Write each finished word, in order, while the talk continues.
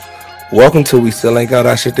Welcome to We Still Ain't Got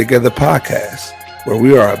Our Shit Together podcast, where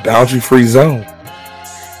we are a boundary-free zone.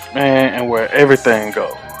 Man, and where everything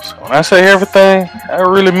goes. When I say everything, I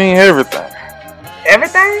really mean everything.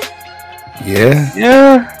 Everything? Yeah.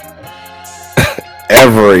 Yeah.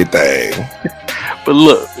 Everything. But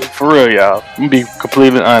look, for real, y'all, I'm gonna be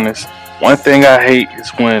completely honest. One thing I hate is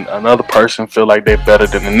when another person feel like they're better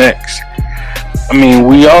than the next. I mean,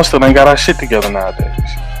 we all still ain't got our shit together nowadays.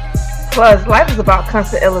 Plus, life is about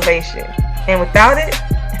constant elevation. And without it,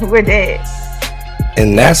 we're dead.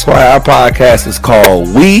 And that's why our podcast is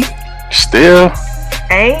called We Still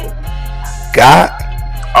Ain't Got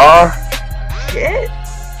Our Shit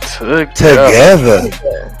Together.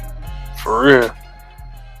 For real.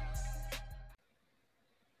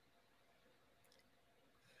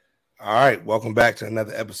 All right, welcome back to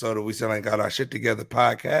another episode of We Still Ain't Got Our Shit Together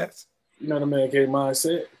podcast. You know the man K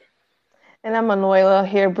mindset. And I'm Manuela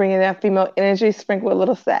here bringing that female energy sprinkled with a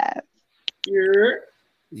little sass.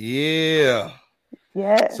 Yeah.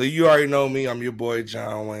 Yeah. So you already know me. I'm your boy,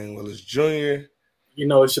 John Wayne Willis Jr. You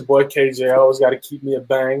know, it's your boy KJ. I always got to keep me a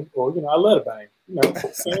bang. Or, I love a bang.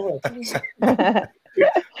 Same way.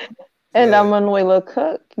 And I'm Manuela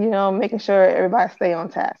Cook, making sure everybody stay on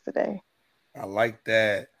task today. I like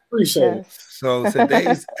that. Appreciate it. So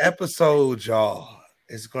today's episode, y'all,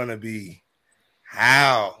 is going to be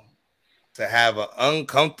how to have an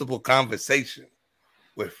uncomfortable conversation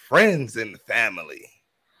with friends and family.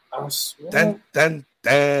 I swear. Dun, dun,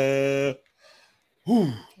 dun.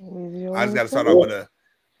 I just got to start off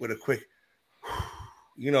with a quick,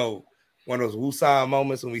 one of those woosah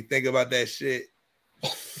moments when we think about that shit.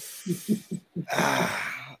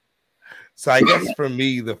 So I guess for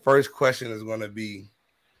me, the first question is going to be,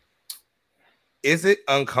 is it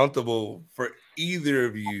uncomfortable for either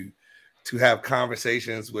of you to have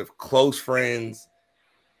conversations with close friends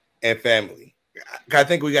and family? I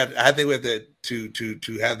think we have to have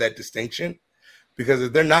that distinction, because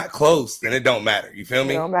if they're not close, then it don't matter. You feel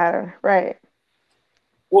me? It don't matter, right?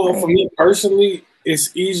 Well, for me personally,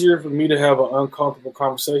 it's easier for me to have an uncomfortable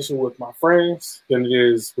conversation with my friends than it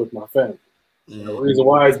is with my family. Mm-hmm. The reason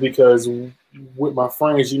why is because with my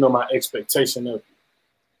friends, my expectation of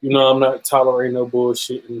you. I'm not tolerating no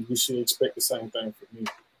bullshit, and you should expect the same thing from me.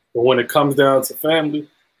 But when it comes down to family,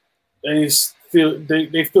 they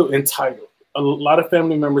feel entitled. A lot of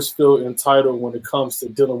family members feel entitled when it comes to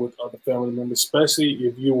dealing with other family members, especially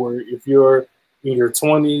if you're in your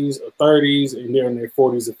 20s or 30s and they're in their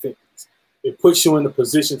 40s or 50s. It puts you in a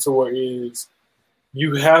position to where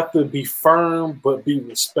you have to be firm but be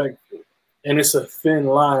respectful. And it's a thin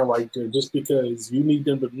line right there, just because you need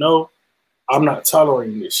them to know I'm not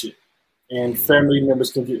tolerating this shit. And family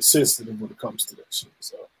members can get sensitive when it comes to that shit.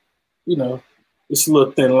 So, it's a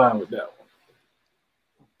little thin line with that one.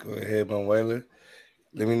 Go ahead, Manuela.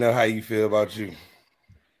 Let me know how you feel about you.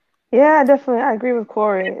 Yeah, definitely. I agree with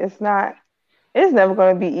Corey. It's never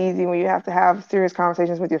going to be easy when you have to have serious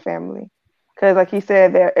conversations with your family. Because like he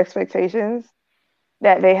said, their expectations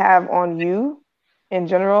that they have on you in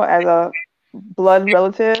general as a blood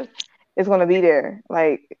relative is going to be there.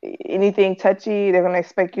 Like anything touchy, they're going to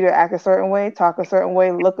expect you to act a certain way, talk a certain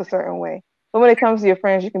way, look a certain way. But when it comes to your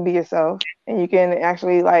friends, you can be yourself and you can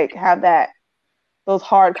actually have those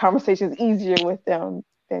hard conversations easier with them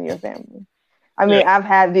than your family. I mean, I've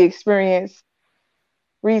had the experience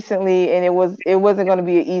recently, and it wasn't going to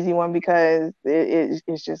be an easy one because it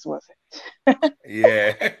just wasn't.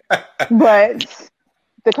 Yeah. But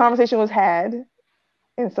the conversation was had,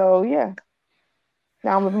 and so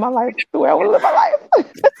now I'm living my life the way I want to live my life.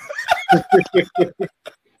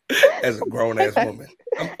 As a grown ass woman.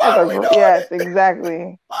 Yes,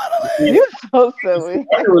 exactly. You're so silly.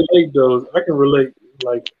 I can relate though.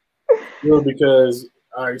 Because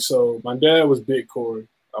all right, so my dad was big Corey.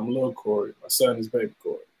 I'm little Corey. My son is baby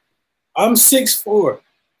Corey. I'm 6'4",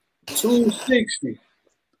 260.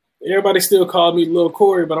 Everybody still called me little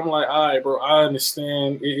Corey, but I'm like, all right, bro, I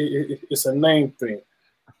understand. It's a name thing.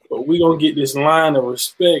 But we gonna get this line of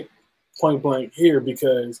respect point blank here,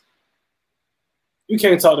 because you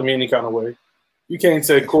can't talk to me any kind of way. You can't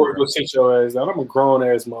say, Corey, go sit your ass down. I'm a grown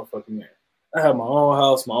ass motherfucking man. I have my own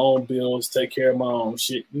house, my own bills, take care of my own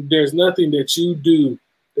shit. There's nothing that you do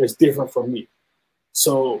that's different from me.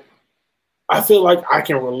 So I feel like I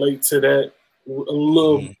can relate to that a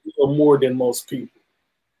little more than most people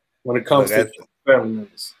when it comes to family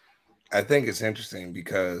members. I think it's interesting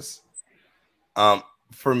because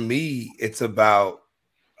for me, it's about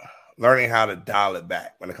learning how to dial it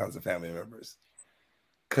back when it comes to family members.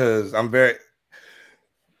 Because I'm not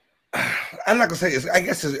gonna say it's, I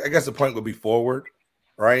guess the point would be forward,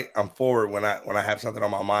 right? I'm forward when I have something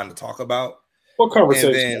on my mind to talk about. What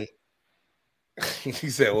conversation? He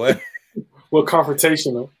said what? Well,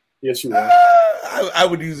 confrontational. Yes, you are. I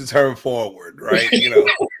would use the term forward, right?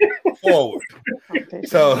 Forward.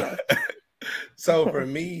 So, so for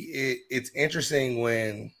me, it's interesting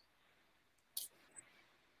when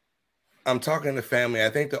I'm talking to family. I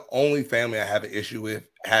think the only family I have an issue with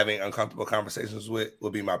having uncomfortable conversations with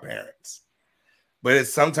will be my parents. But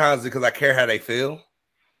it's sometimes because I care how they feel.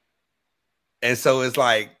 And so it's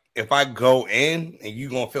like, if I go in and you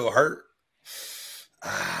gonna feel hurt,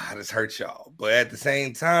 this hurts y'all. But at the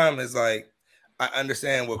same time, it's like, I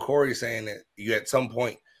understand what Corey's saying, that you at some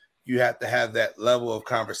point you have to have that level of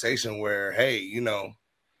conversation where, hey,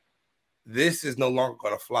 this is no longer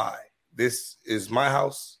gonna fly. This is my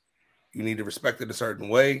house. You need to respect it a certain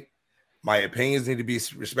way. My opinions need to be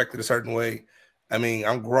respected a certain way. I mean,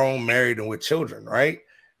 I'm grown, married, and with children, right?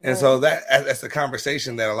 And so that's the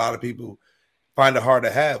conversation that a lot of people find it hard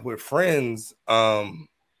to have with friends.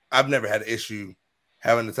 I've never had an issue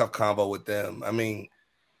having a tough convo with them. I mean,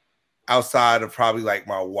 outside of probably like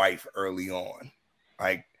my wife early on,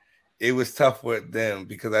 like it was tough with them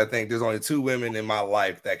because I think there's only 2 women in my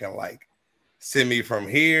life that can like send me from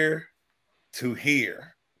here to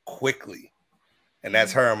here quickly, and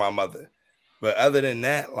that's her and my mother. But other than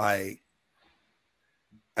that, like,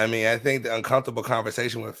 I mean, I think the uncomfortable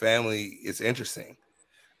conversation with family is interesting.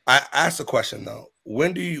 I asked a question though.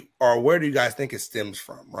 Where do you guys think it stems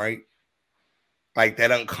from, right? Like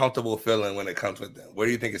that uncomfortable feeling when it comes with them. Where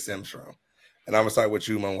do you think it stems from? And I'm gonna start with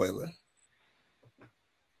you, Manuela.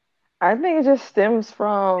 I think it just stems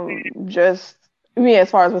from as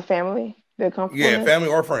far as with family, the comfortableness. Yeah, family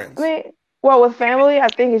or friends. I mean, well, with family, I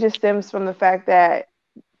think it just stems from the fact that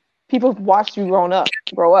people watched you grow up,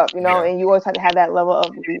 and you always had to have that level of,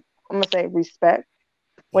 I'm gonna say, respect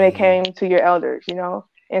when it came to your elders,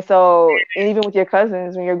 And so, and even with your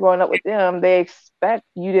cousins, when you're growing up with them, they expect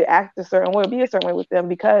you to act a certain way, be a certain way with them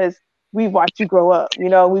because we've watched you grow up.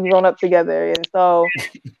 We've grown up together, and so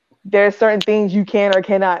there's certain things you can or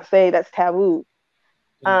cannot say that's taboo.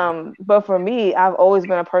 But for me, I've always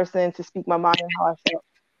been a person to speak my mind and how I feel.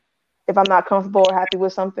 If I'm not comfortable or happy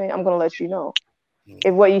with something, I'm gonna let you know.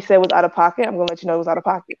 If what you said was out of pocket, I'm gonna let you know it was out of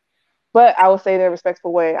pocket. But I will say it in a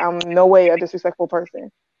respectful way. I'm no way a disrespectful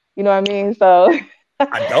person. You know what I mean? So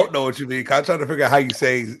I don't know what you mean. I'm trying to figure out how you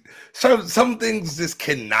say some things just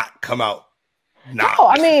cannot come out. No,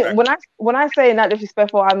 I mean when I say not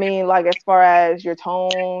disrespectful, I mean like as far as your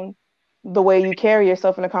tone, the way you carry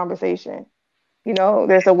yourself in a conversation.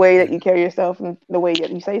 There's a way that you carry yourself and the way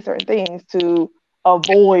that you say certain things to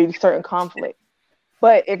avoid certain conflict.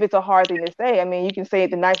 But if it's a hard thing to say, I mean, you can say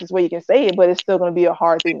it the nicest way you can say it, but it's still going to be a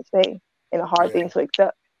hard thing to say and a hard thing to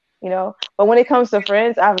accept, But when it comes to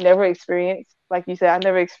friends, I've never experienced, like you said, I've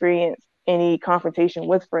never experienced any confrontation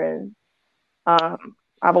with friends. I've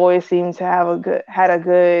always seemed to have had a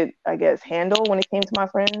good, I guess, handle when it came to my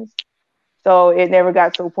friends. So it never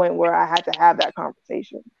got to a point where I had to have that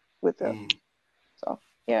conversation with them. So,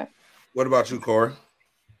 yeah. What about you, Corey?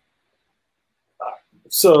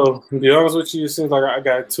 So, to be honest with you, it seems like I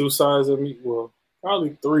got 2 sides of me. Well,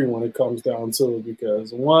 probably 3 when it comes down to it.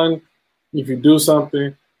 Because 1, if you do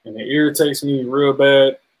something and it irritates me real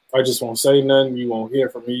bad, I just won't say nothing. You won't hear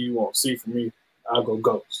from me. You won't see from me. I'll go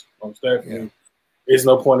ghost. Most definitely. There's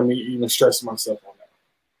no point in me even stressing myself on that.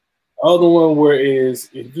 Other one where is,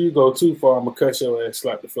 if you go too far, I'm going to cut your ass,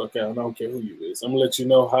 slap the fuck out. I don't care who you is. I'm going to let you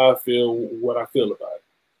know how I feel, what I feel about it.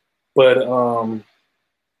 But,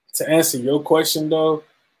 to answer your question though,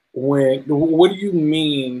 what do you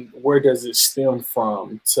mean? Where does it stem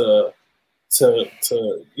from to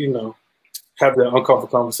have that uncomfortable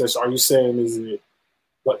conversation? Are you saying is it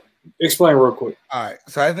like explain real quick? All right.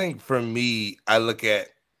 So I think for me, I look at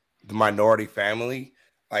the minority family.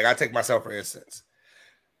 Like I take myself for instance.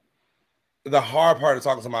 The hard part of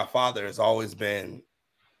talking to my father has always been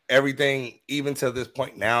everything, even to this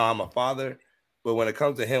point now, I'm a father. But when it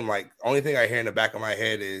comes to him, like only thing I hear in the back of my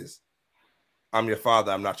head is, I'm your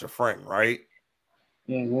father, I'm not your friend, right?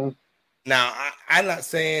 Mm-hmm. Now, I'm not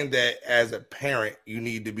saying that as a parent, you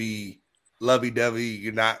need to be lovey-dovey.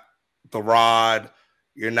 You're not the rod.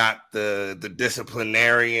 You're not the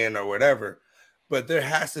disciplinarian or whatever. But there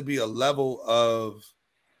has to be a level of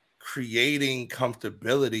creating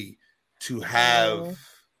comfortability to have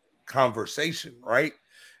conversation, right?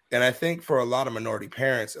 And I think for a lot of minority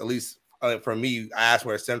parents, at least for me, I asked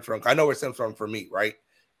where it stems from. I know where it stems from for me, right?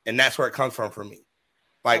 And that's where it comes from for me.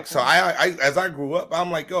 Like, so I as I grew up,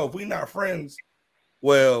 I'm like, yo, if we're not friends,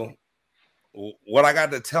 well, what I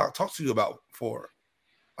got to talk to you about for?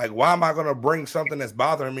 Like, why am I going to bring something that's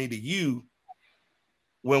bothering me to you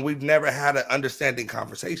when we've never had an understanding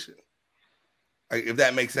conversation? Like, if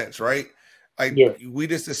that makes sense, right? Like we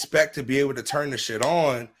just expect to be able to turn the shit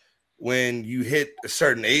on when you hit a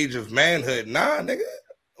certain age of manhood. Nah, nigga.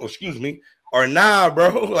 Oh, excuse me. Or nah,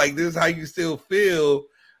 bro. Like this is how you still feel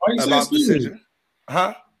about the situation.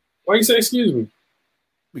 Huh? Why you say excuse me?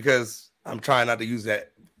 Because I'm trying not to use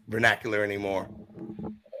that vernacular anymore.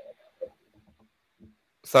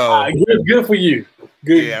 So good for you.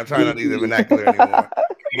 Good. Yeah, I'm trying not to use the vernacular anymore.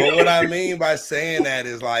 But what I mean by saying that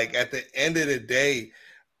is like at the end of the day,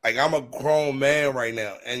 like I'm a grown man right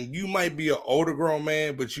now, and you might be an older grown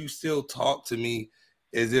man, but you still talk to me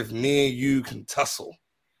as if me and you can tussle,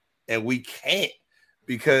 and we can't,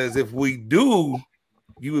 because if we do,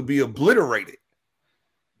 you would be obliterated.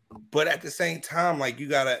 But at the same time, like you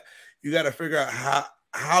gotta figure out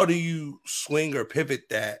how do you swing or pivot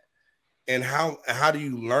that, and how do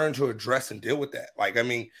you learn to address and deal with that? Like, I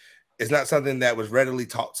mean, it's not something that was readily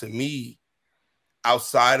taught to me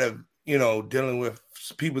outside of, you know, dealing with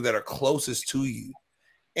people that are closest to you.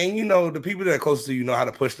 And, you know, the people that are closest to you know how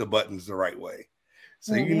to push the buttons the right way.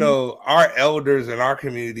 So, you know, our elders in our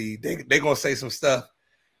community, they're going to say some stuff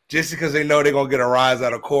just because they know they're going to get a rise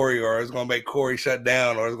out of Corey, or it's going to make Corey shut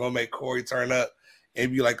down, or it's going to make Corey turn up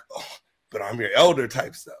and be like, oh, but I'm your elder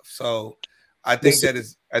type stuff. So I think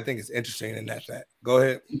it's interesting in that fact. Go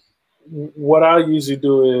ahead. What I usually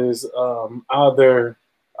do is either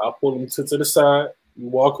I'll pull them to the side,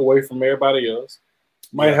 walk away from everybody else,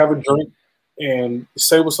 might have a drink, and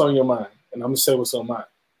say what's on your mind. And I'm gonna say what's on mine.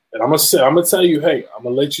 And I'm gonna tell you, hey, I'm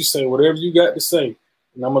gonna let you say whatever you got to say,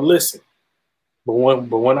 and I'm gonna listen. But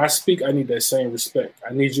when I speak, I need that same respect.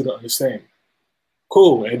 I need you to understand.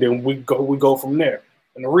 Cool, and then we go from there.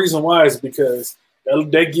 And the reason why is because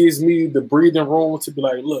that gives me the breathing room to be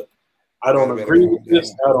like, look, I don't agree with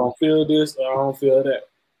this, I don't feel this, I don't feel that.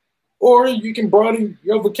 Or you can broaden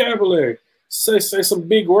your vocabulary. Say some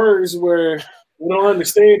big words where we don't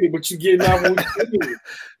understand it, but you get out what you do.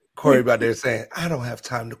 Corey about there saying, I don't have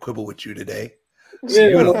time to quibble with you today. So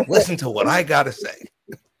you're going to listen to what I got to say.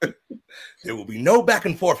 There will be no back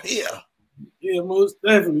and forth here. Yeah, most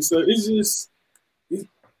definitely. So it's just,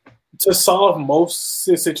 to solve most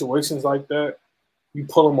situations like that, you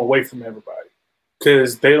pull them away from everybody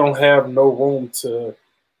because they don't have no room to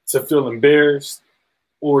feel embarrassed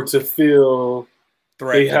or to feel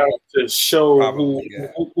they have to show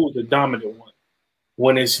who's the dominant one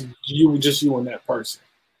when it's just you and that person,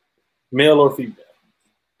 male or female.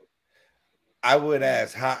 I would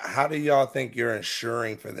ask, how do y'all think you're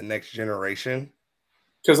ensuring for the next generation?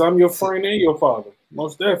 Because I'm your friend and your father,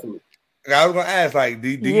 most definitely. I was gonna ask, like, do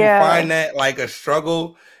you find that like a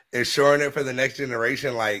struggle ensuring it for the next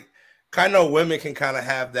generation? Like, kind of women can kind of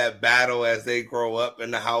have that battle as they grow up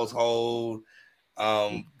in the household.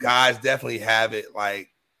 Guys definitely have it, like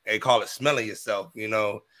they call it smelling yourself, you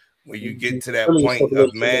know, when you get to that point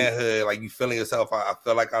of manhood, like you feeling yourself. I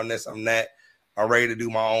feel like I'm this, I'm that. I'm ready to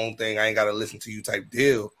do my own thing. I ain't got to listen to you type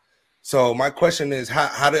deal. So my question is,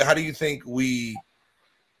 how do you think we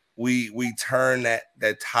turn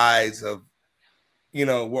that tides of, you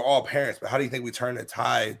know, we're all parents, but how do you think we turn the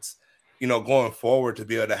tides, you know, going forward to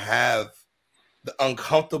be able to have the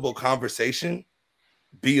uncomfortable conversation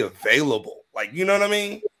be available? Like, you know what I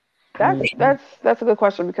mean? That's a good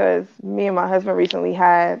question, because me and my husband recently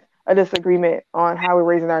had a disagreement on how we're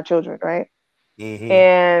raising our children, right? Mm-hmm.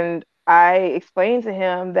 And I explained to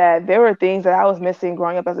him that there were things that I was missing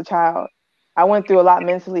growing up as a child. I went through a lot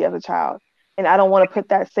mentally as a child, and I don't want to put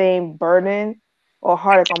that same burden or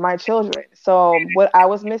heartache on my children. So what I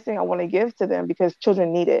was missing, I want to give to them, because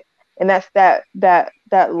children need it. And that's that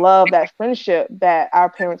love, that friendship that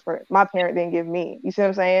my parent didn't give me. You see what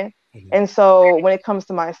I'm saying? Mm-hmm. And so when it comes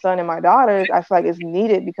to my son and my daughters, I feel like it's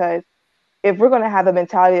needed, because if we're going to have the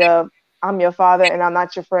mentality of I'm your father and I'm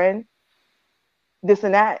not your friend, this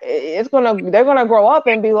and that, they're going to grow up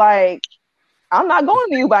and be like, I'm not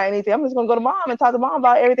going to you by anything. I'm just going to go to mom and talk to mom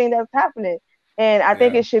about everything that's happening. And I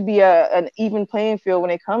think it should be an even playing field when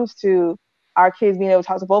it comes to our kids being able to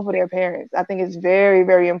talk to both of their parents. I think it's very,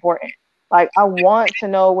 very important. Like, I want to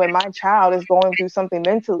know when my child is going through something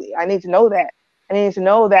mentally. I need to know that. I need to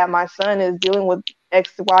know that my son is dealing with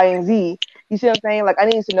X, Y, and Z. You see what I'm saying? Like, I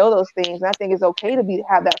need to know those things. And I think it's okay to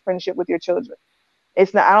have that friendship with your children.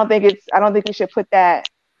 It's not. I don't think we should put that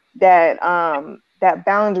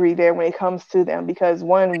boundary there when it comes to them, because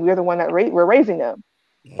one, we're the one that we're raising them,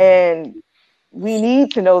 and we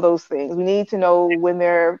need to know those things. We need to know when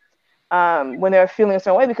they're feeling a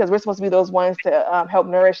certain way, because we're supposed to be those ones to help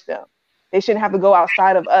nourish them. They shouldn't have to go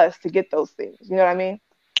outside of us to get those things. You know what I mean?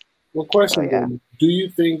 Well, question, do you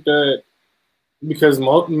think that, because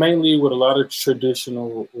mainly with a lot of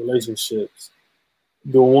traditional relationships,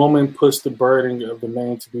 the woman puts the burden of the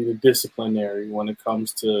man to be the disciplinary when it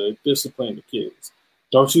comes to discipline the kids.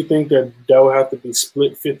 Don't you think that would have to be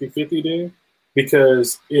split 50-50 then?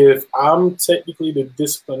 Because if I'm technically the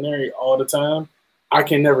disciplinary all the time, I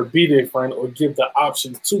can never be their friend or give the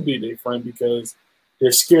option to be their friend because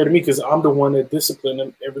they're scared of me because I'm the one that discipline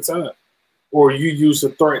them every time. Or you use the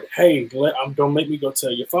threat, hey, don't make me go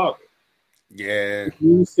tell your father. Yeah.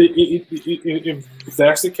 If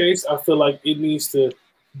that's the case, I feel like the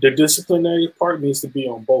disciplinary part needs to be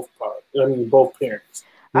on both parts. I mean, both parents.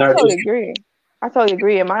 I totally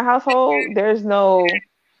agree. In my household, there's no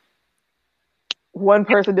one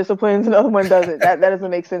person disciplines, another one doesn't. That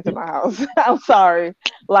doesn't make sense in my house. I'm sorry.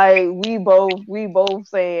 Like we both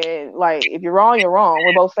saying like if you're wrong, you're wrong.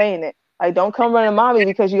 We're both saying it. Like don't come running mommy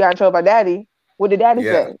because you got in trouble by daddy. What did daddy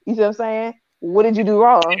say? You see what I'm saying? What did you do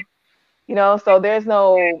wrong? You know, so there's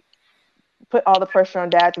no put all the pressure on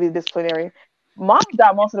dad to be disciplinary. Mom's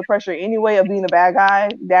got most of the pressure anyway of being the bad guy.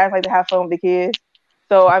 Dads like to have fun with the kids.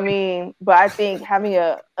 So I mean, but I think having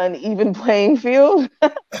an even playing field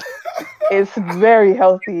is very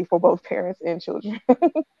healthy for both parents and children.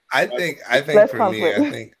 I think for conflict.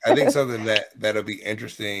 me, I think something that'll be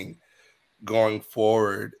interesting going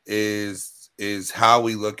forward is how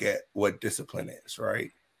we look at what discipline is,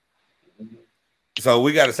 right? So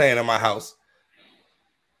we got a saying in my house,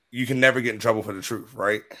 you can never get in trouble for the truth,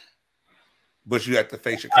 right? But you have to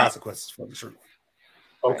face your consequences for the truth.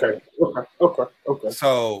 Okay.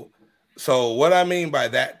 So what I mean by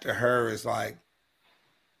that to her is like,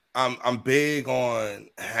 I'm big on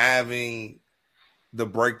having the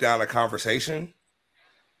breakdown of conversation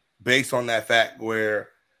based on that fact where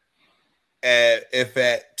if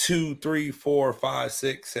at 2, 3, 4, 5,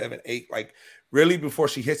 6, 7, 8, like really before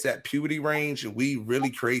she hits that puberty range, and we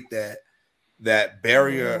really create that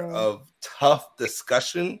barrier of tough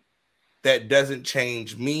discussion that doesn't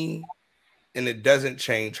change me and it doesn't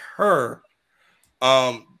change her.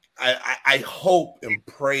 I hope and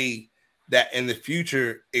pray that in the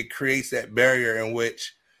future it creates that barrier in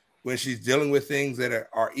which when she's dealing with things that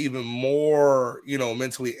are even more,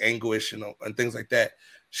 mentally anguish and things like that,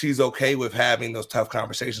 she's okay with having those tough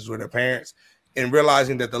conversations with her parents and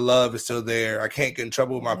realizing that the love is still there. I can't get in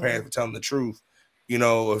trouble with my parents for telling the truth,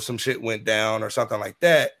 if some shit went down or something like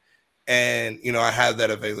that. And, I have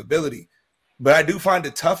that availability. But I do find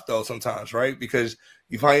it tough though sometimes, right? Because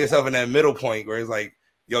you find yourself in that middle point where it's like,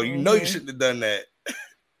 yo, you shouldn't have done that.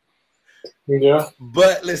 Yeah.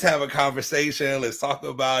 But let's have a conversation. Let's talk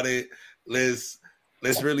about it. Let's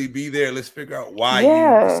really be there. Let's figure out why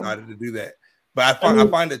you decided to do that. But I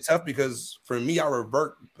find it tough because for me, I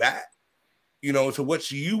revert back, to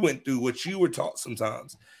what you went through, what you were taught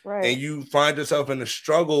sometimes. Right. And you find yourself in a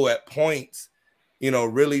struggle at points,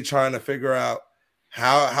 really trying to figure out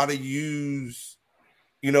how to use,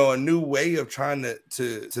 a new way of trying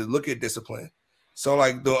to look at discipline. So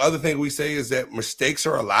like the other thing we say is that mistakes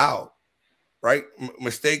are allowed, right?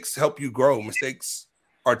 Mistakes help you grow. Mistakes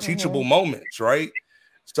are teachable moments, right?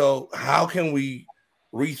 So how can we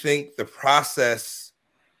rethink the process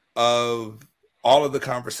of all of the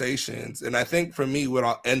conversations? And I think for me, what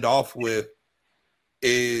I'll end off with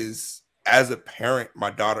is as a parent,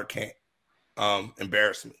 my daughter can't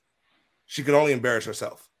embarrass me. She can only embarrass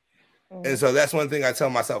herself. And so that's one thing I tell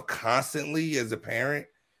myself constantly as a parent,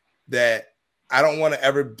 that I don't want to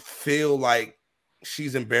ever feel like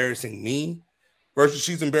she's embarrassing me versus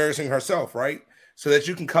she's embarrassing herself, right? So that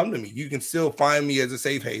you can come to me. You can still find me as a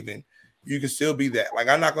safe haven. You can still be that. Like,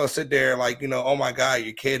 I'm not going to sit there like, oh my God,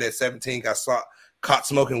 your kid at 17 got caught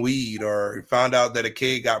smoking weed, or you found out that a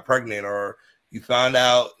kid got pregnant, or you found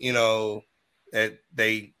out, that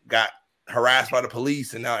they got harassed by the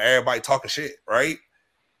police and now everybody talking shit, right?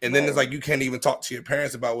 And then it's like, you can't even talk to your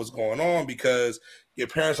parents about what's going on because your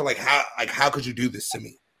parents are like, how could you do this to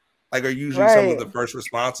me? Like, are usually some of the first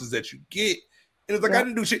responses that you get. And it's like, I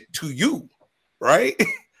didn't do shit to you, right?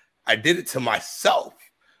 I did it to myself,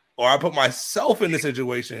 or I put myself in the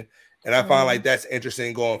situation. And I find like that's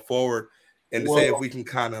interesting going forward. And to say if we can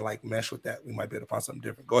kind of like mesh with that, we might be able to find something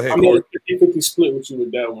different. Go ahead, Corey. I'm 50-50 split with you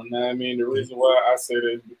with that one. I mean, the reason why I say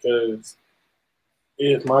that is because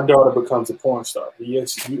if my daughter becomes a porn star,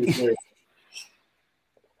 yes, you is there.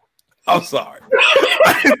 I'm sorry.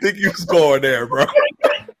 I didn't think you was going there, bro.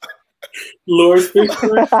 Lawrence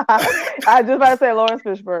Fishburne. I just about to say Lawrence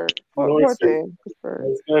Fishburne. Poor thing,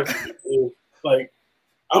 Fishburne. Like,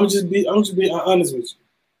 I'm just being honest with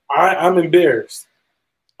you. I'm embarrassed.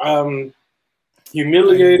 I'm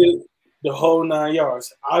humiliated, the whole 9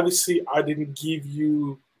 yards. Obviously, I didn't give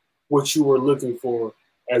you what you were looking for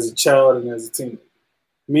as a child and as a teenager.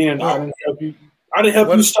 Meaning I didn't help you. I didn't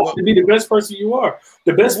help you strive to be the best person you are.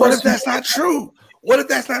 The best What person. if that's not true? What if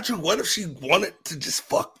that's not true? What if she wanted to just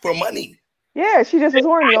fuck for money? Yeah, she just was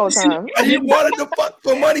horny all the time. She wanted to fuck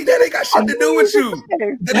for money. That ain't got shit to do with you.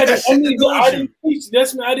 That ain't got shit to do with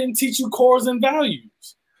you. I didn't teach you cores and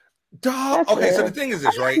values. Dog. Okay, so the thing is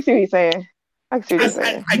this, right? I see what you're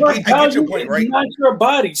saying. I get your point, right? Not your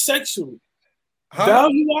body sexually. Huh?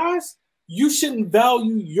 Value-wise, you shouldn't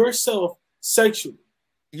value yourself sexually.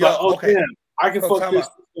 Yeah, like, okay. Damn, I can fuck this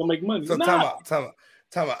to make money. So time out.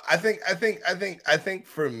 I think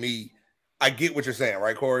for me, I get what you're saying,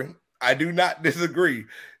 right, Corey? I do not disagree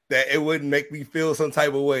that it wouldn't make me feel some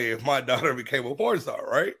type of way if my daughter became a porn star,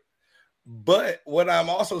 right? But what I'm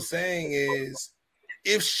also saying is,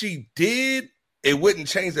 if she did, it wouldn't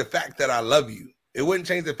change the fact that I love you. It wouldn't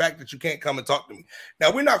change the fact that you can't come and talk to me.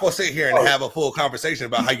 Now, we're not going to sit here and have a full conversation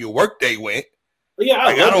about how your work day went. Yeah,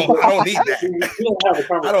 I don't need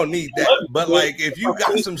that. I don't need that. But like, if you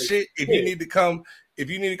got some shit, if you need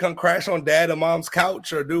to come crash on dad and mom's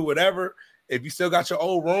couch or do whatever, if you still got your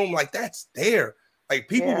old room, like that's there. Like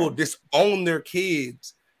people will disown their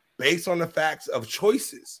kids based on the facts of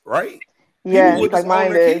choices, right? Yeah, like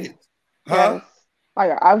mine did. Huh? Yes.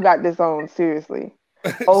 Like I've got disowned seriously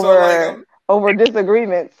over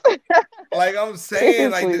disagreements. Like I'm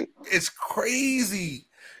saying, like it's crazy.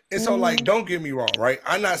 And so, like, don't get me wrong, right?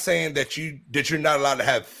 I'm not saying that you're not allowed to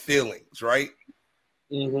have feelings, right?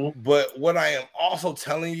 Mm-hmm. But what I am also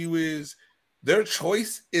telling you is their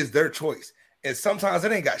choice is their choice, and sometimes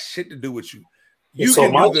it ain't got shit to do with you. You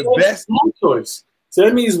can do the best. My choice. So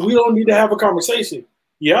that means we don't need to have a conversation.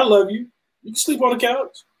 Yeah, I love you. You can sleep on the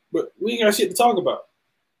couch, but we ain't got shit to talk about.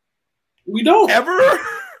 We don't ever.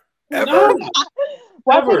 Well,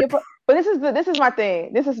 but this is my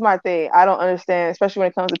thing. This is my thing. I don't understand, especially when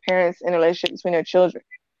it comes to parents and relationship between their children,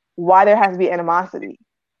 why there has to be animosity.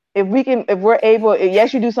 If we're able,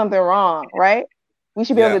 yes, you do something wrong, right? We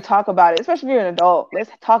should be able to talk about it, especially if you're an adult.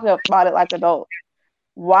 Let's talk about it like adults.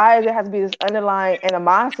 Why does there have to be this underlying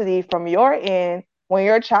animosity from your end when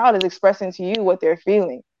your child is expressing to you what they're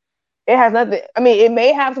feeling? It has nothing. I mean, it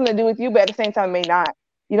may have something to do with you, but at the same time, it may not.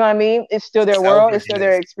 You know what I mean? It's still their world. It's still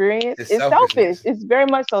their experience. It's selfish. It's very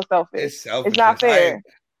much so selfish. It's selfish. It's not fair.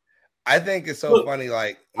 I think it's so funny.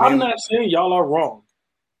 Like, I'm not saying y'all are wrong.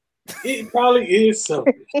 It probably is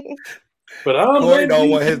selfish. But I don't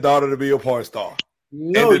want his daughter to be a porn star.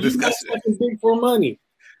 No, you're not sucking dick for money.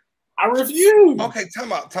 I refuse. Okay,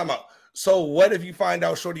 time out. So what if you find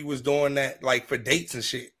out Shorty was doing that like for dates and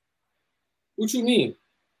shit? What you mean?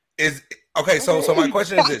 So my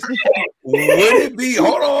question is this: would it be?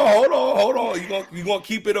 Hold on. You gonna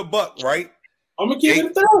keep it a buck, right? I'm gonna keep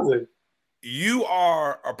it 1,000. You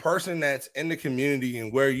are a person that's in the community,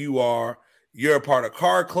 and where you are, you're a part of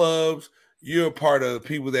car clubs. You're a part of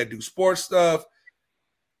people that do sports stuff.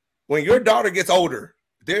 When your daughter gets older,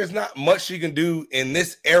 there's not much you can do in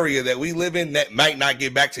this area that we live in that might not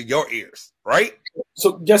get back to your ears, right?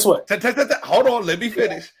 So guess what? Hold on, let me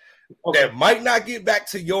finish. Okay. That might not get back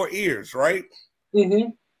to your ears, right?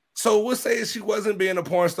 Mm-hmm. So we'll say she wasn't being a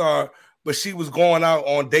porn star, but she was going out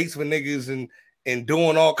on dates with niggas and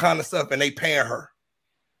doing all kind of stuff, and they paying her.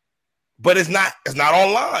 But it's not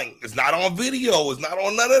online. It's not on video. It's not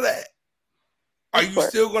on none of that. Are you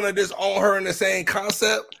still gonna disown her in the same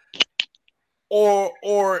concept?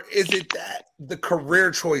 Or is it that the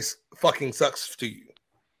career choice fucking sucks to you?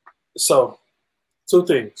 So, two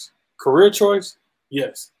things. Career choice,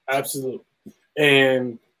 yes, absolutely.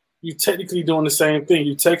 And you technically doing the same thing.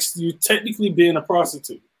 You technically being a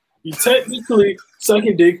prostitute. You technically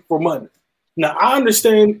sucking dick for money. Now, I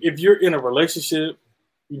understand if you're in a relationship,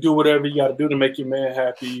 you do whatever you got to do to make your man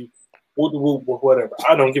happy, whatever.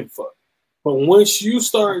 I don't give a fuck. But once you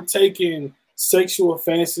start taking sexual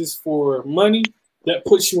fancies for money, that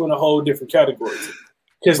puts you in a whole different category.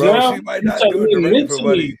 Because now she might not do it directly for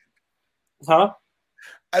money. Huh?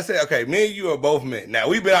 I said, okay, me and you are both men. Now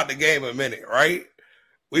we've been out the game a minute, right?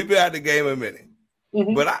 We've been out the game a minute.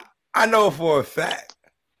 Mm-hmm. But I know for a fact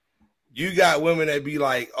you got women that be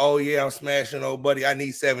like, oh yeah, I'm smashing old buddy. I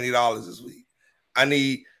need $70 this week. I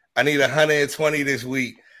need 120 this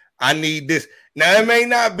week. I need this. Now it may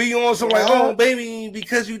not be on some like, oh baby,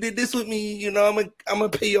 because you did this with me, you know, I'm gonna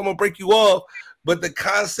pay you, I'm gonna break you off. But the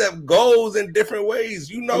concept goes in different ways.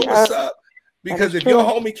 You know what's up. Because if your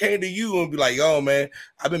homie came to you and be like, yo, man,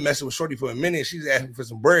 I've been messing with Shorty for a minute, she's asking for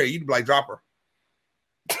some bread, you'd be like, drop her.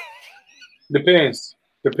 Depends.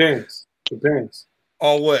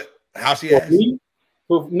 On what? How she asked?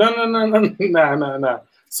 No.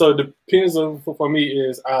 So depends on for me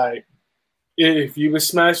is if you been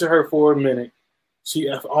smashing her for a minute, she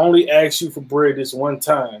only asked you for bread this one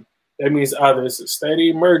time, that means either it's a state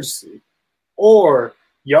of emergency or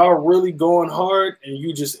y'all really going hard and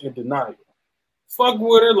you just in denial. Fuck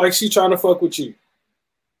with her like she trying to fuck with you.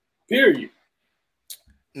 Period.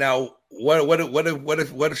 Now, what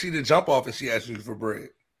if she did jump off and she asked you for bread?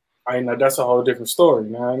 I know that's a whole different story.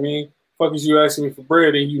 You know what I mean? Fuck is you asking me for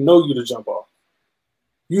bread and you know you to jump off.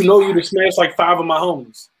 You know you to smash like 5 of my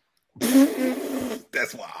homies.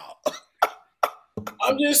 That's wild.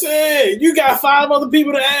 I'm just saying, you got 5 other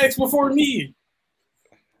people to ask before me.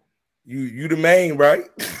 You the main, right?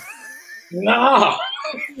 Nah.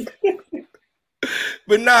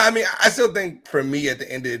 But nah, I mean, I still think for me at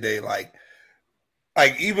the end of the day, like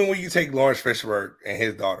even when you take Lawrence Fishburne and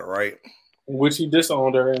his daughter, right? Which he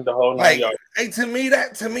disowned her in the whole like, night. Hey, to me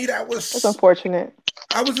that was it's unfortunate.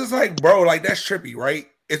 I was just like, bro, like that's trippy, right?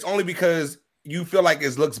 It's only because you feel like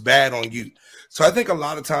it looks bad on you. So I think a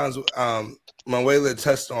lot of times, Manuela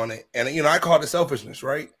touched on it, and I call it selfishness,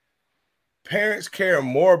 right? Parents care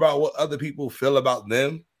more about what other people feel about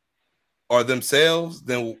them or themselves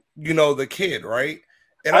than the kid, right?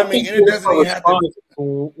 And I mean, and it doesn't even have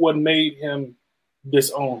to. What made him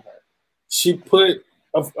disown her? She put,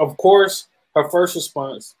 of course, her first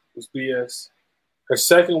response was BS. Her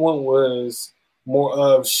second one was more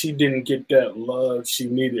of she didn't get that love she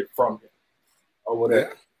needed from him or whatever.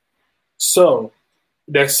 Yeah. So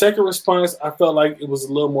that second response, I felt like it was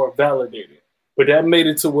a little more validated. But that made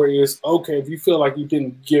it to where it's okay, if you feel like you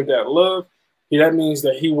didn't give that love, that means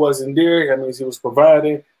that he wasn't there. That means he was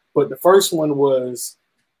providing. But the first one was,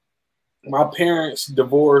 my parents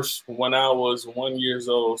divorced when I was 1 year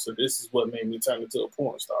old, so this is what made me turn into a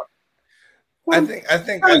porn star. I think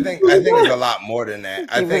it's a lot more than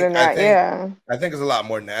that. I think it's a lot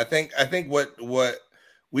more than that. I think what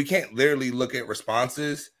we can't literally look at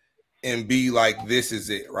responses and be like, this is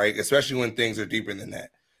it, right? Especially when things are deeper than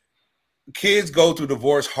that. Kids go through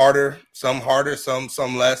divorce harder, some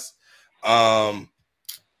less.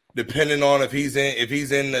 Depending on if he's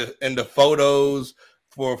in the photos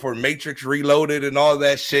for Matrix Reloaded and all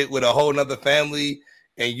that shit with a whole nother family,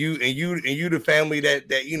 and you the family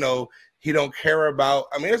that he don't care about.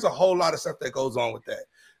 I mean, there's a whole lot of stuff that goes on with that.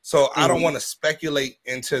 So I don't want to speculate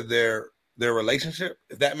into their relationship,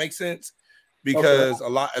 if that makes sense, because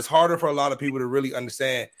it's harder for a lot of people to really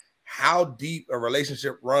understand how deep a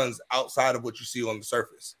relationship runs outside of what you see on the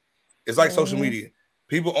surface. It's like social media.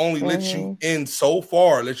 People only let you in so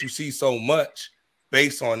far, let you see so much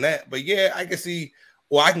based on that. But yeah, I can see,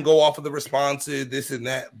 I can go off of the responses, this and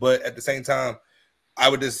that. But at the same time, I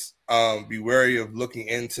would just be wary of looking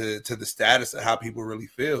into the status of how people really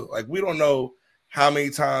feel. Like, we don't know how many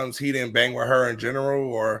times he didn't bang with her in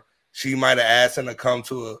general, or she might have asked him to come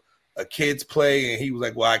to a kid's play and he was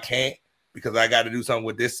like, well, I can't because I got to do something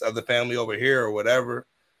with this other family over here or whatever.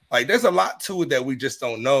 Like, there's a lot to it that we just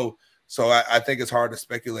don't know. So I think it's hard to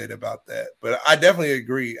speculate about that. But I definitely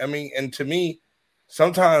agree. I mean, and to me,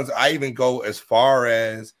 sometimes I even go as far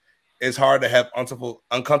as it's hard to have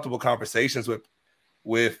uncomfortable conversations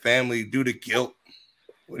with family due to guilt.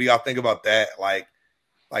 What do y'all think about that? Like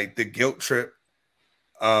the guilt trip.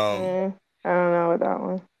 I don't know about that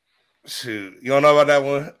one. Shoot, you don't know about that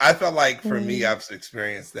one? I felt like for me, I've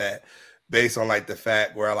experienced that based on like the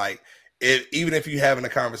fact where like even if you're having a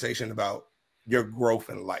conversation about your growth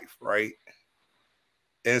in life, right?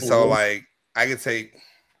 And so like I could take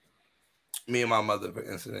me and my mother for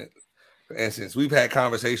instance, we've had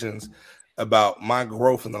conversations about my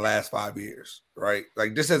growth in the last 5 years, right?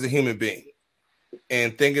 Like, just as a human being,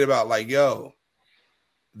 and thinking about like, yo,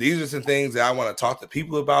 these are some things that I want to talk to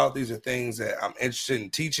people about. These are things that I'm interested in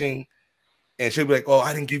teaching. And she'll be like, oh,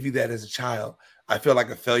 I didn't give you that as a child. I feel like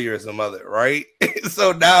a failure as a mother, right?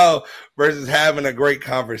 So now, versus having a great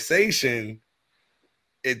conversation,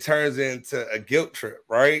 it turns into a guilt trip,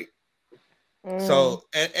 right? So,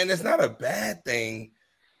 and it's not a bad thing,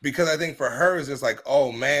 because I think for her, it's just like,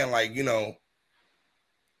 oh man, like,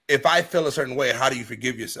 if I feel a certain way, how do you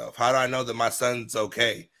forgive yourself? How do I know that my son's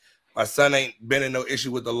okay? My son ain't been in no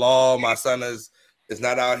issue with the law. My son is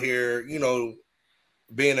not out here,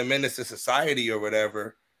 being a menace to society or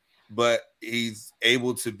whatever, but he's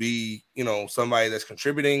able to be, somebody that's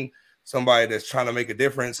contributing, somebody that's trying to make a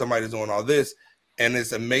difference, somebody that's doing all this. And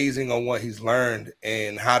it's amazing on what he's learned,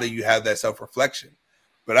 and how do you have that self-reflection?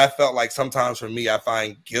 But I felt like sometimes for me, I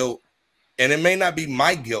find guilt, and it may not be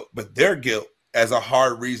my guilt, but their guilt, as a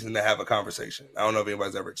hard reason to have a conversation. I don't know if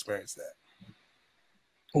anybody's ever experienced that.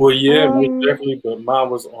 Well, yeah, definitely, but mine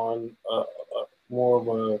was on more of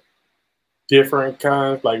a different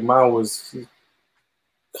kind. Like, mine was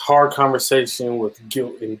hard conversation with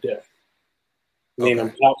guilt and death. Me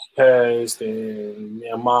and pops passed, and me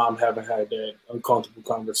and mom haven't had that uncomfortable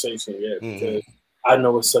conversation yet because I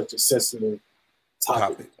know it's such a sensitive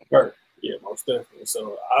topic. Yeah, most definitely.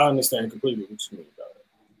 So I understand completely what you mean about it.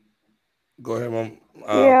 Go ahead,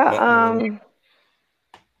 Mom.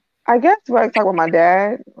 I guess when I talk about my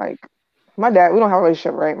dad, like my dad, we don't have a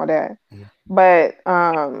relationship, right? My dad, but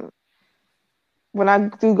when I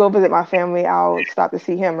do go visit my family, I'll stop to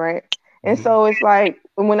see him, right? And so it's like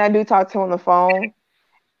when I do talk to him on the phone,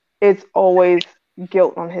 it's always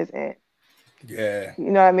guilt on his end. Yeah.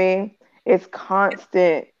 You know what I mean? It's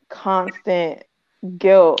constant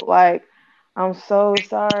guilt. Like, I'm so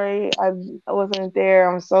sorry I wasn't there.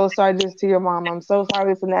 I'm so sorry this to your mom. I'm so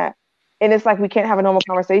sorry this and that. And it's like we can't have a normal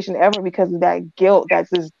conversation ever because of that guilt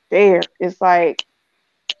that's just there. It's like,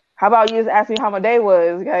 how about you just ask me how my day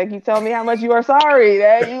was? Like, you tell me how much you are sorry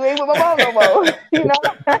that you ain't with my mom no more. You know?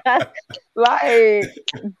 Like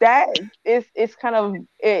that it's kind of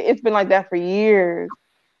it's been like that for years.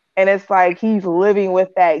 And it's like he's living with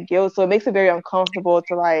that guilt. So it makes it very uncomfortable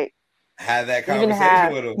to like have that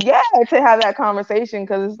conversation with him. Yeah, to have that conversation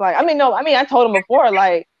because it's like I told him before,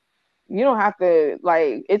 like, you don't have to,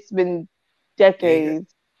 like, it's been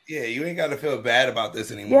decades. You ain't got to feel bad about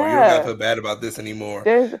this anymore. You don't got to feel bad about this anymore.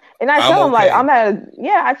 And I tell him, like,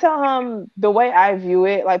 I tell him the way I view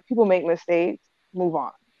it, like, people make mistakes, move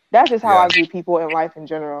on. That's just how I view people in life in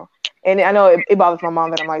general. And I know it bothers my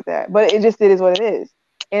mom that I'm like that, but it is what it is.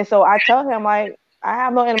 And so I tell him, like, I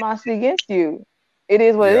have no animosity against you. It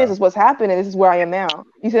is what it is. It's what's happening. This is where I am now.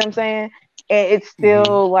 You see what I'm saying? And it's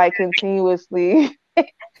still like continuously.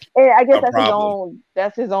 And I guess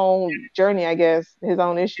that's his own journey, I guess, his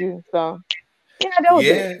own issue. So yeah, I dealt with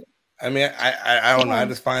it. I mean, I don't know. I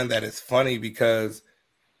just find that it's funny because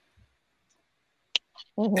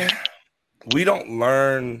we don't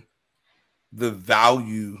learn the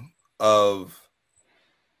value of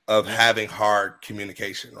having hard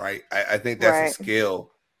communication, right? I think that's a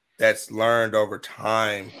skill that's learned over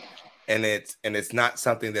time, and it's not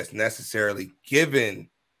something that's necessarily given,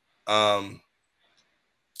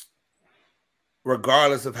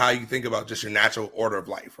 regardless of how you think about just your natural order of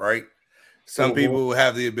life, right? Some people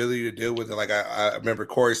have the ability to deal with it. Like I remember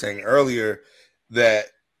Corey saying earlier that,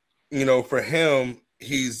 you know, for him,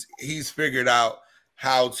 he's figured out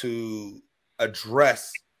how to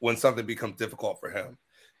address when something becomes difficult for him.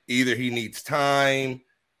 Either he needs time,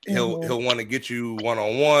 he'll want to get you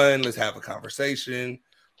one-on-one, let's have a conversation,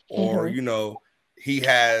 or you know, he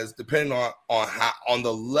has, depending on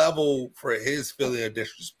the level for his feeling of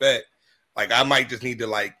disrespect, like I might just need to,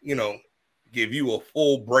 like, you know, give you a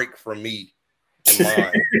full break from me in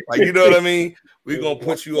mine. Like, you know what I mean? We're gonna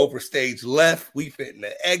put you over stage left, we fitting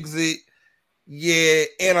to exit. Yeah,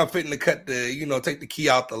 and I'm fitting to cut take the key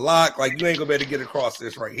out the lock. Like, you ain't gonna be able to get across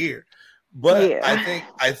this right here. But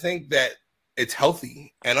I think that it's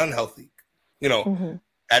healthy and unhealthy, you know,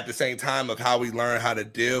 at the same time of how we learn how to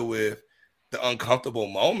deal with the uncomfortable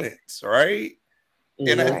moments, right?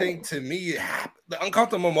 And I think, to me, the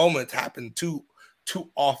uncomfortable moments happen too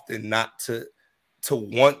often not to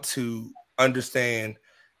want to understand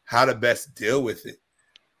how to best deal with it.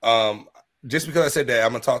 Just because I said that,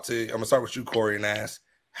 I'm gonna start with you, Corey, and ask,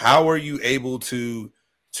 how are you able to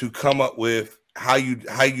come up with how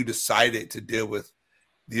you decided to deal with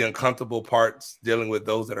the uncomfortable parts, dealing with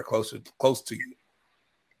those that are close to you?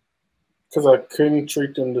 Because I couldn't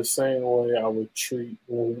treat them the same way I would treat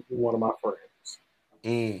one of my friends.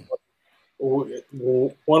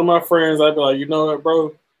 One of my friends, I'd be like, you know what,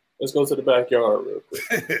 bro? Let's go to the backyard real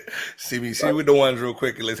quick. see with the ones real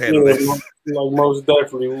quick, and let's handle this. Like, most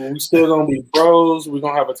definitely. We still gonna be bros. We're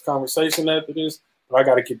gonna have a conversation after this, but I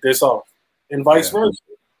gotta get this off. And vice versa.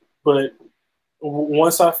 But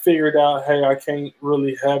once I figured out, hey, I can't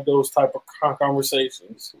really have those type of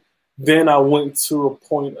conversations, then I went to a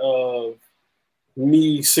point of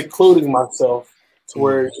me secluding myself to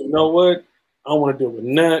where, you know what, I don't want to deal with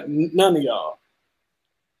none of y'all.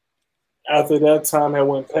 After that time had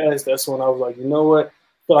went past, that's when I was like, you know what, I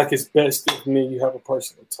feel like it's best if me and you have a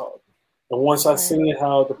personal talk. And once I seen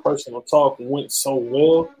how the personal talk went so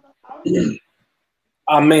well,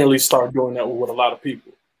 I mainly started doing that with a lot of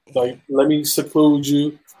people. Like, let me seclude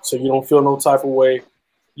you so you don't feel no type of way.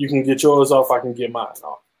 You can get yours off, I can get mine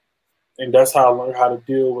off. And that's how I learned how to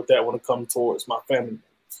deal with that when it comes towards my family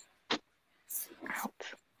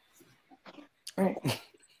members.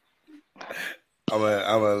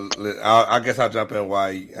 I guess I'll jump in while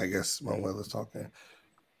I guess Manuel is talking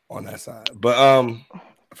on that side. But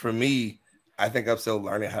for me, I think I'm still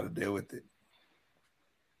learning how to deal with it.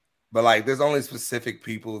 But like, there's only specific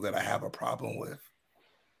people that I have a problem with.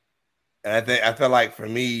 And I feel like for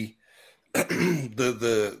me,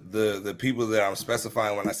 the people that I'm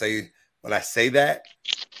specifying when I say that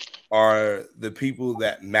are the people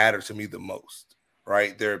that matter to me the most,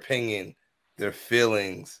 right? Their opinion, their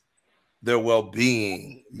feelings, their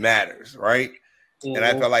well-being matters, right? Mm-hmm. And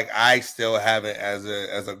I feel like I still haven't, as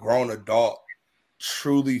a grown adult,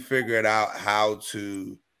 truly figured out how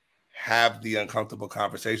to have the uncomfortable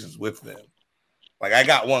conversations with them. Like I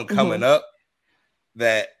got one coming up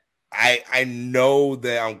that I know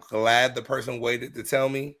that I'm glad the person waited to tell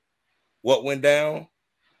me what went down,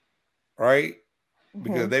 right?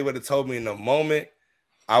 Because they would have told me in the moment,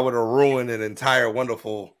 I would have ruined an entire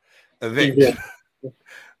wonderful event. Yeah.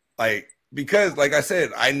 Because like I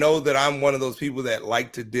said, I know that I'm one of those people that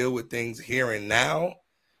like to deal with things here and now.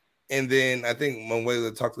 And then I think one way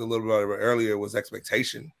that talked a little bit about it earlier was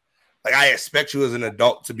expectation. Like I expect you as an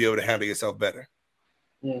adult to be able to handle yourself better.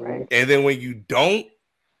 Right. And then when you don't,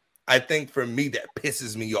 I think for me that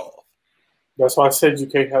pisses me off. That's why I said you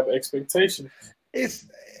can't have expectations.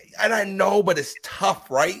 And I know, but it's tough,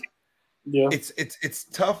 right? Yeah. It's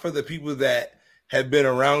tough for the people that have been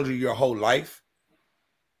around you your whole life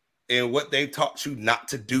and what they taught you not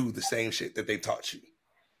to do the same shit that they taught you.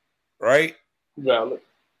 Right? Valid.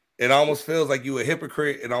 It almost feels like you a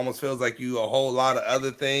hypocrite. It almost feels like you a whole lot of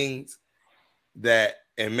other things that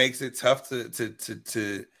it makes it tough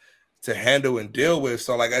to handle and deal with.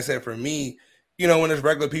 So like I said, for me, when it's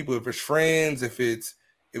regular people, if it's friends, if it's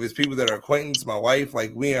people that are acquaintances, my wife,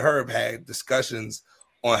 like we and her have had discussions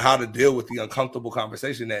on how to deal with the uncomfortable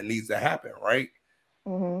conversation that needs to happen, right?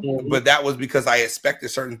 Mm-hmm. But that was because I expected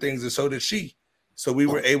certain things and so did she. So we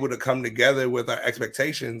were able to come together with our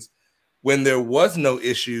expectations when there was no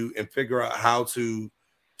issue and figure out how to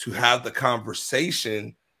have the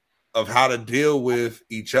conversation of how to deal with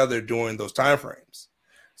each other during those time frames.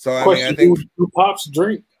 So I think do Pops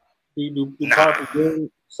drink? Do Pops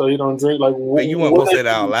drink? So you don't drink like what? You want to say that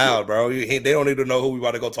out loud, bro? They don't need to know who we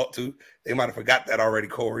about to go talk to. They might have forgot that already,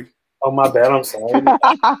 Corey. Oh my bad. I'm sorry. My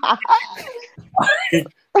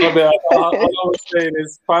bad. All I was saying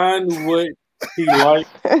is find what he likes.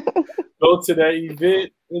 Go to that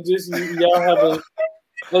event and just y'all have a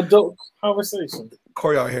adult conversation.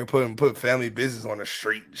 Corey out here put family business on the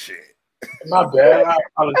street and shit. My bad. I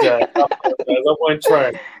apologize. I wasn't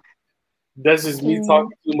trying. That's just me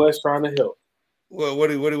talking too much, trying to help. Well, what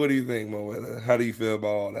do you think, Mo? How do you feel about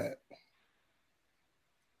all that?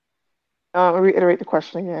 Reiterate the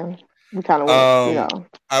question again. We kind of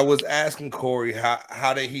I was asking Corey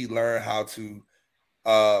how did he learn how to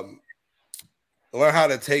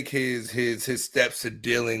take his steps to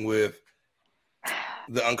dealing with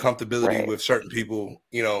the uncomfortability with certain people,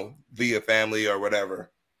 via family or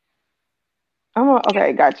whatever.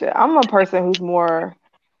 Okay, gotcha. I'm a person who's more.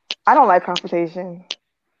 I don't like confrontation.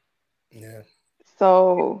 Yeah.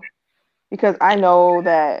 So, because I know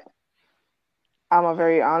that I'm a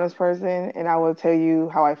very honest person, and I will tell you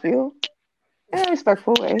how I feel in a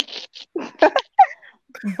respectful way.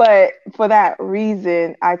 But for that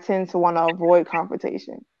reason, I tend to want to avoid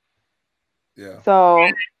confrontation. Yeah. So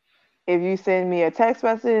if you send me a text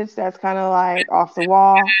message that's kind of like off the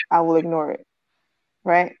wall, I will ignore it.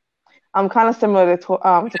 Right? I'm kind of similar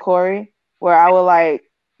to Corey, where I will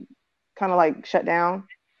kind of shut down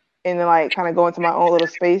and then kind of go into my own little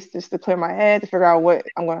space just to clear my head to figure out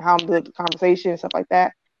how I'm doing the conversation and stuff like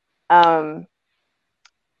that. But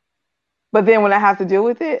then when I have to deal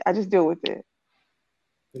with it, I just deal with it.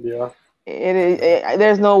 Yeah.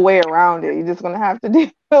 There's no way around it. You're just gonna have to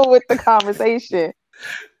deal with the conversation.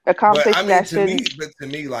 A conversation to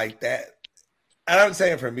me, like that. And I'm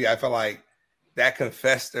saying for me, I feel like that can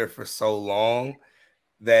fester for so long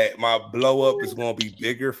that my blow up is going to be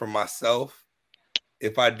bigger for myself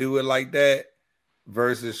if I do it like that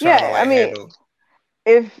versus trying to handle.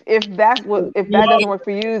 If that doesn't work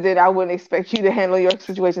for you, then I wouldn't expect you to handle your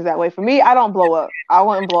situations that way. For me, I don't blow up. I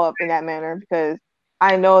wouldn't blow up in that manner because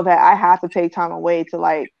I know that I have to take time away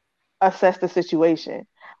to assess the situation.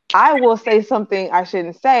 I will say something I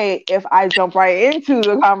shouldn't say if I jump right into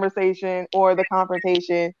the conversation or the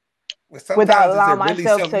confrontation without allowing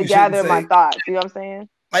myself to gather my thoughts. You know what I'm saying?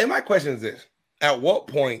 Like my question is this: at what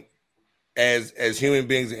point, as human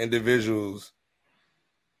beings and individuals,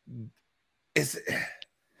 it's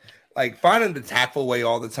like finding the tactful way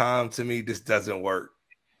all the time to me just doesn't work.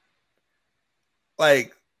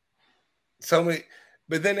 Like so many,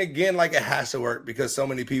 but then again, it has to work because so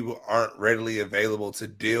many people aren't readily available to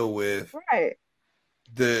deal with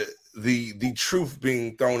the truth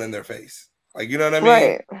being thrown in their face. You know what I mean?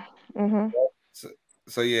 Right. Mm-hmm.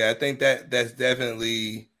 So yeah, I think that's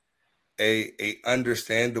definitely a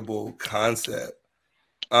understandable concept.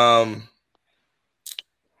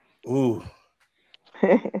 Ooh.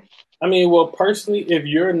 I mean, well, personally, if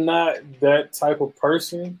you're not that type of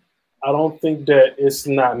person, I don't think that it's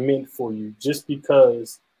not meant for you. Just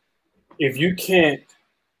because if you can't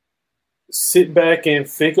sit back and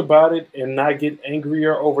think about it and not get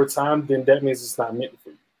angrier over time, then that means it's not meant for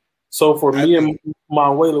you. So for me and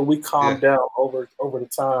Manuela, we calmed down over the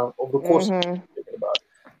time, over the course of thinking about it.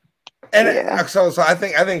 And so I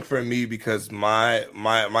think for me, because my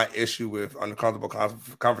issue with uncomfortable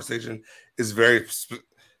conversation is very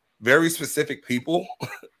specific people.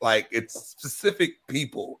 Like it's specific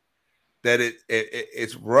people that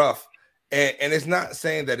it's rough, and it's not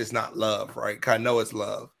saying that it's not love, right? I know it's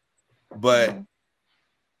love, but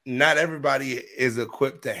not everybody is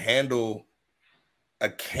equipped to handle a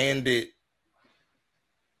candid,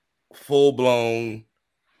 full-blown,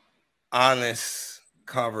 honest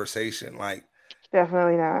conversation. Like,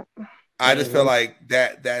 definitely not. I just feel like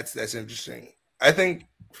that's interesting. I think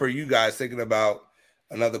for you guys, thinking about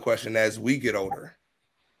another question as we get older,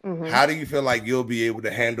 how do you feel like you'll be able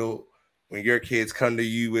to handle when your kids come to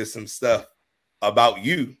you with some stuff about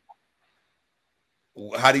you?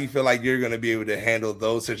 How do you feel like you're going to be able to handle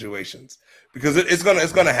those situations? Because it's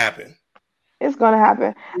gonna happen. It's gonna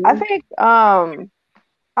happen. I think I'm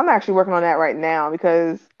actually working on that right now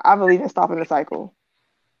because I believe in stopping the cycle.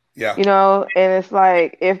 Yeah. You know, and it's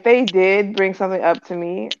like if they did bring something up to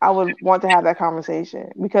me, I would want to have that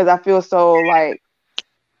conversation because I feel so like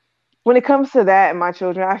when it comes to that and my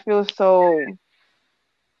children, I feel so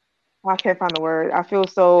I can't find the word. I feel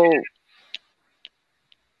so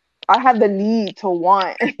I have the need to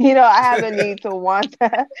want, I have a need to want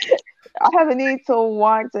to I have a need to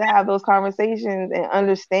want to have those conversations and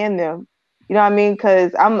understand them. You know what I mean?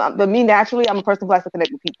 Because me naturally, I'm a person who likes to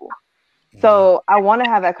connect with people. So I want to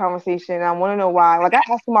have that conversation. I want to know why. Like I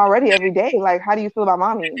ask them already every day, like, how do you feel about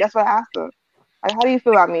mommy? That's what I ask them. Like, how do you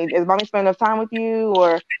feel about me? Is mommy spending enough time with you,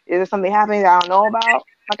 or is there something happening that I don't know about?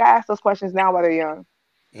 Like I ask those questions now while they're young.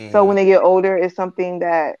 So when they get older, it's something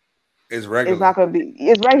that is regular. It's not going to be.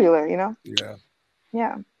 It's regular, Yeah.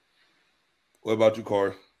 Yeah. What about you,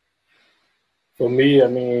 Corey? For me, I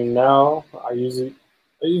mean, now I usually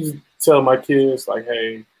tell my kids like,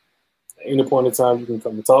 hey, at any point in time, you can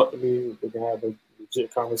come and talk to me. We can have a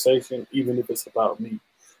legit conversation, even if it's about me.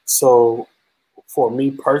 So for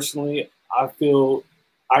me personally, I feel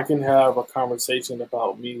I can have a conversation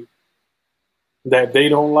about me that they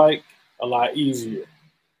don't like a lot easier.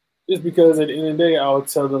 Just because at the end of the day, I would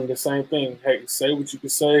tell them the same thing. Hey, say what you can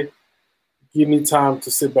say. Give me time to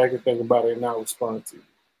sit back and think about it, and I'll respond to you.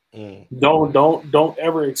 Don't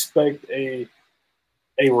ever expect a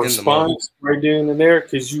response right then and there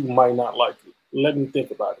because you might not like it. Let me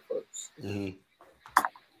think about it first.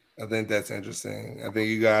 I think that's interesting. I think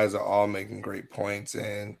you guys are all making great points,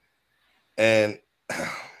 and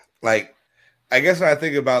like I guess when I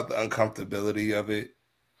think about the uncomfortability of it,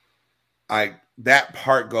 that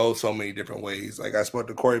part goes so many different ways. Like I spoke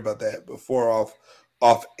to Corey about that before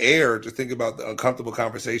off air. Just think about the uncomfortable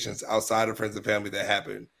conversations outside of friends and family that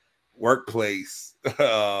happen, workplace,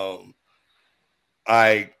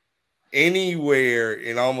 like anywhere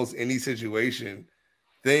in almost any situation,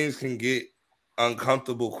 things can get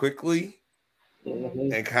uncomfortable quickly,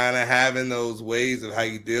 and kind of having those ways of how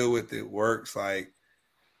you deal with it works. Like,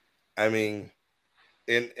 I mean.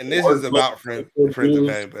 And this is about friends and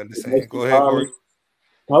family, but I'm just saying. Go ahead, Corey.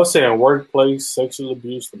 I was saying workplace, sexual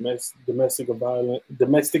abuse, domestic violence.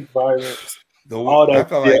 All that. I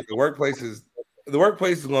feel like the workplace is going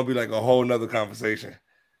to be like a whole nother conversation.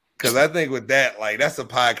 Because I think with that, like that's a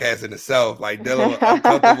podcast in itself, like dealing with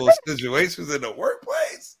uncomfortable situations in the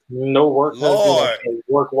workplace. No work. Lord,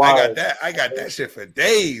 I got that shit for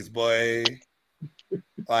days, boy.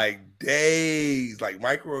 Like days, like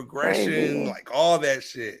microaggression, like all that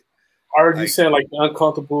shit. Are you saying like the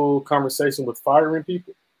uncomfortable conversation with firing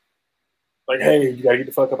people? Like, hey, you gotta get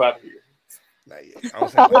the fuck up out of here. Not yet. I'm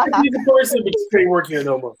saying he's a person, but you can't work here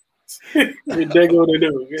no more. They go to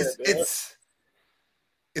do. Yeah,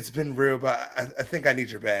 it's been real, but I think I need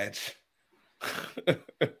your badge. Man,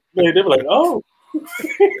 they were like, oh.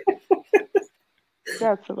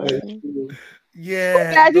 That's hilarious.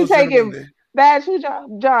 Yeah. Badge you taking? Badge who,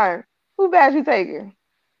 John? Who badge you taking?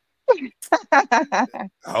 I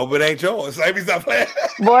hope it ain't yours. Let me stop playing.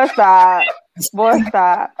 Boy, stop.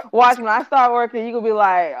 Watch, when I start working, you gonna be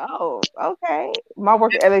like, oh, okay. My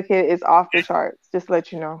work etiquette is off the charts. Just to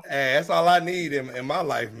let you know. Hey, that's all I need in my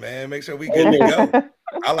life, man. Make sure we good to go.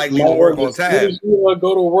 I like leaving work on time. As you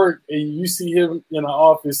go to work and you see him in the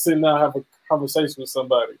office sitting down have a conversation with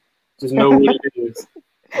somebody, just know what it is.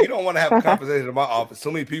 You don't want to have a conversation in my office. So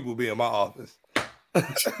many people be in my office.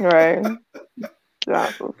 Right.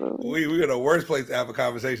 We're the worst place to have a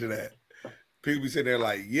conversation at. People be sitting there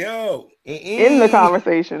like, yo. In the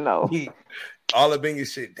conversation, though. All up in your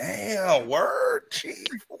shit. Damn, word, chief.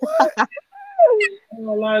 What?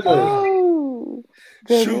 Oh,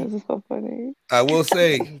 goodness, it's so funny. I will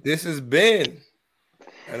say, this has been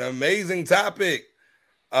an amazing topic.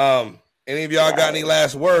 Any of y'all got any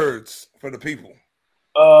last words for the people?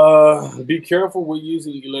 Be careful with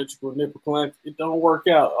using electrical nipple clamp. It don't work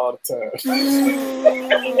out all the time.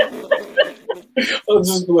 I'm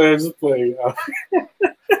just playing.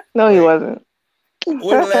 No, he wasn't. When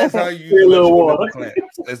the last time you used electrical nipple clamp?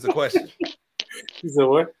 That's the question. You said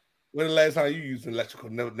what? When the last time you used electrical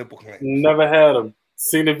nipple clamp? Never had them.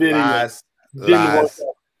 Seen the video. Lies. The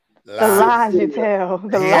lies you tell.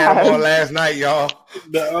 The lies. Had them on last night, y'all.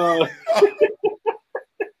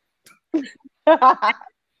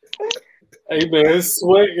 Hey man,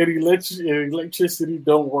 sweat and electricity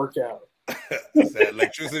don't work out. That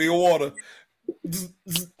electricity or water.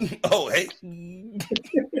 Oh, hey.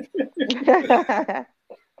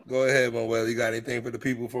 Go ahead, Manuel. You got anything for the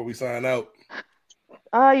people before we sign out?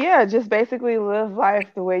 Yeah, just basically live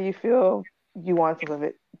life the way you feel you want to live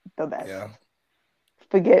it the best. Yeah.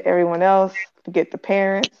 Forget everyone else. Forget the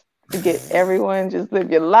parents. Forget everyone. Just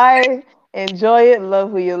live your life. Enjoy it.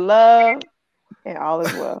 Love who you love, and all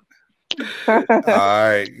is well. All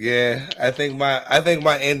right. Yeah, I think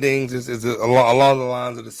my endings is along the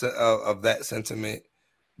lines of that sentiment,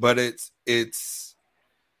 but it's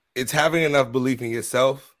having enough belief in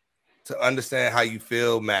yourself to understand how you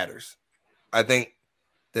feel matters. I think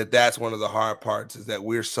that's one of the hard parts, is that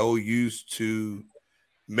we're so used to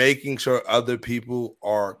making sure other people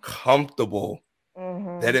are comfortable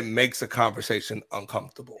that it makes a conversation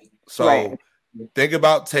uncomfortable. So think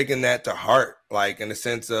about taking that to heart, like in the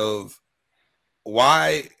sense of,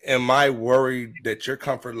 why am I worried that your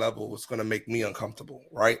comfort level is going to make me uncomfortable,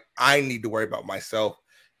 right? I need to worry about myself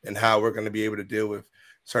and how we're going to be able to deal with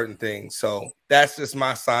certain things. So that's just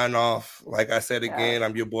my sign off. Like I said again,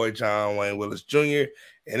 I'm your boy, John Wayne Willis Jr.,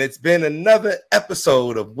 and it's been another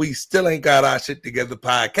episode of We Still Ain't Got Our Shit Together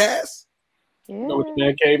podcast. Yeah. Know what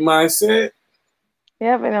that K mindset?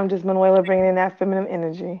 Yep, and I'm just Manuela bringing in that feminine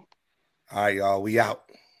energy. All right, y'all, we out.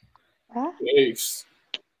 Bye. Peace.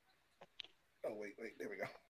 Oh, wait, there we go.